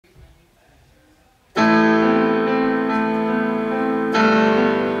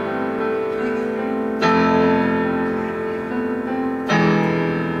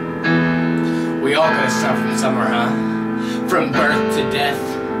summer, huh? From birth to death,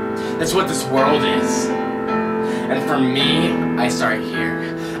 that's what this world is. And for me, I start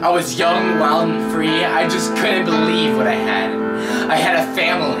here. I was young, wild, and free. I just couldn't believe what I had. I had a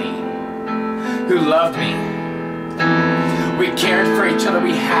family who loved me. We cared for each other,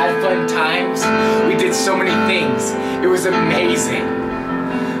 we had fun times. We did so many things, it was amazing.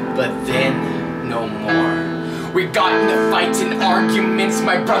 But then, no more. We got into fights and arguments.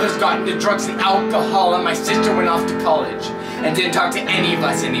 My brothers got into drugs and alcohol, and my sister went off to college and didn't talk to any of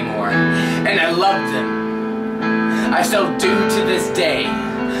us anymore. And I loved them. I still do to this day,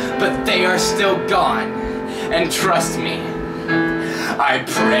 but they are still gone. And trust me, I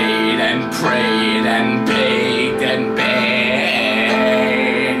prayed and prayed and begged and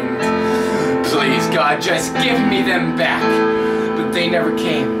begged. Please God, just give me them back. But they never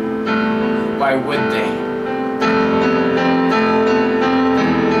came. Why would they?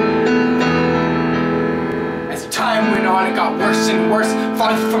 As time went on, it got worse and worse.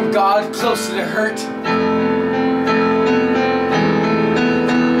 Farther from God, closer to hurt.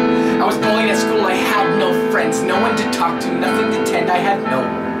 I was bullied at school, I had no friends, no one to talk to, nothing to tend. I had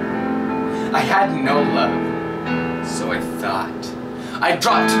no love. So I thought. I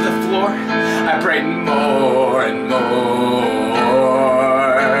dropped to the floor, I prayed more and more.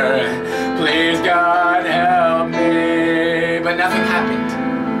 Please God help me. But nothing happened.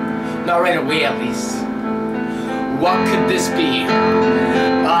 Not right away at least. What could this be?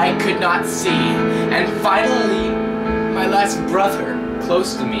 I could not see. And finally, my last brother,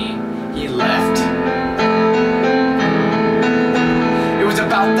 close to me, he left. It was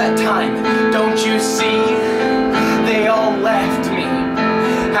about that time, don't you see? They all left me.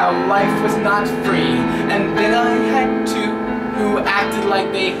 How life was not free. And then I had two who acted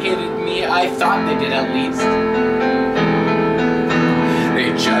like they hated me. I thought they did at least.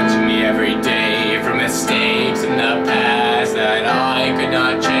 They judged me every day for mistakes in the past that I could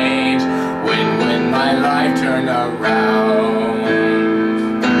not change. When my life turned around,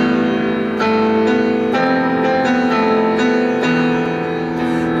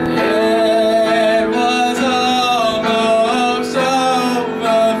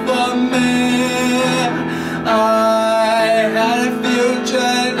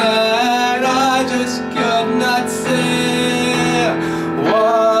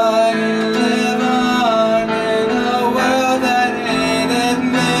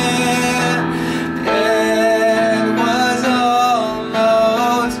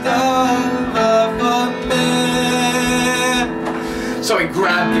 so I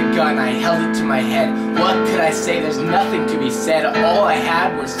grabbed the gun, I held it to my head. What could I say? There's nothing to be said. All I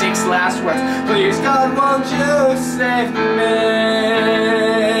had were 6 last words. Please God, won't you save me?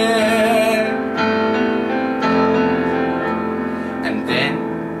 And then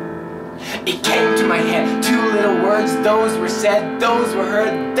it came to my head. 2 little words, those were said, those were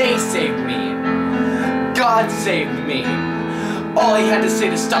heard. They saved me. God saved me. All he had to say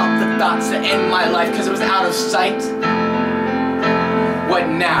to stop the thoughts to end my life, because it was out of sight. What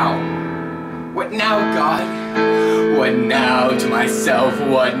now? What now, God? What now to myself?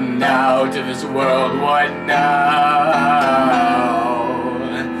 What now to this world? What now?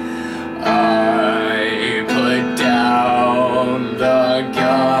 I put down the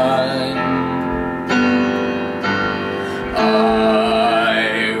gun.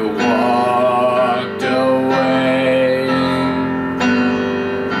 I walked away.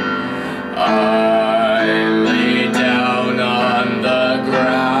 I lay down on the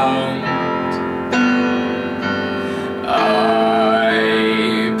ground.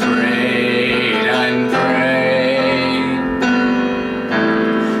 I prayed and prayed,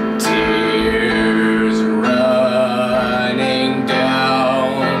 tears running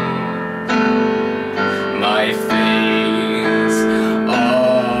down my face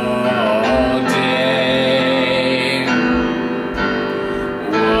all day.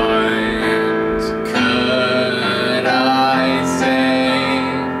 What could I say?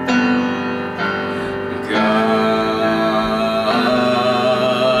 God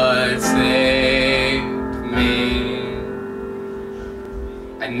saved me.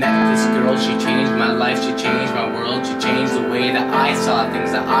 I met this girl, she changed my life, she changed my world, she changed the way that I saw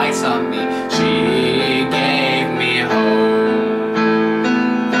things, that I saw me. She gave me hope.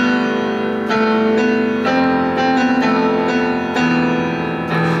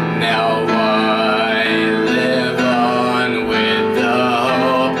 Now I live on with the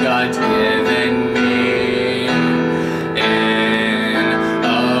hope God's given me. In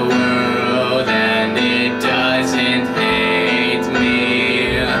a world and it doesn't hate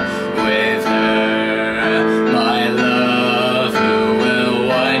me. With her, my love, who will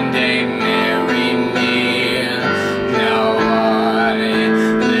one day make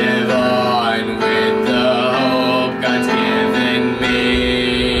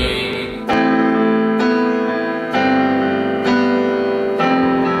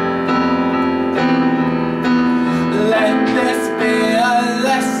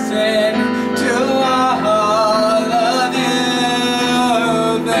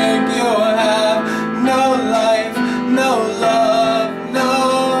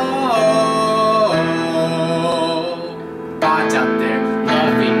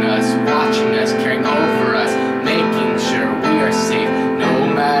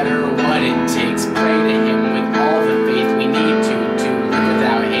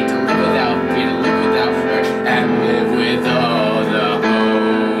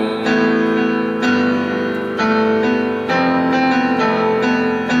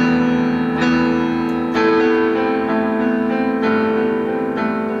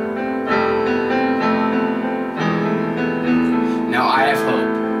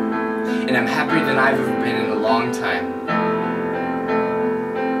and I'm happier than I've ever been in a long time.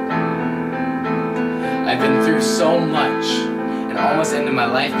 I've been through so much and almost ended my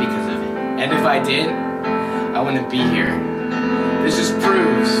life because of it. And if I did, I wouldn't be here. This just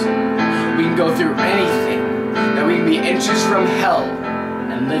proves we can go through anything, that we can be inches from hell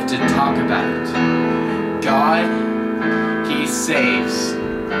and live to talk about it. God, He saves.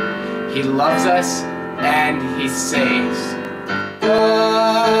 He loves us and He saves.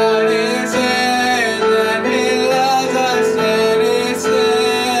 God.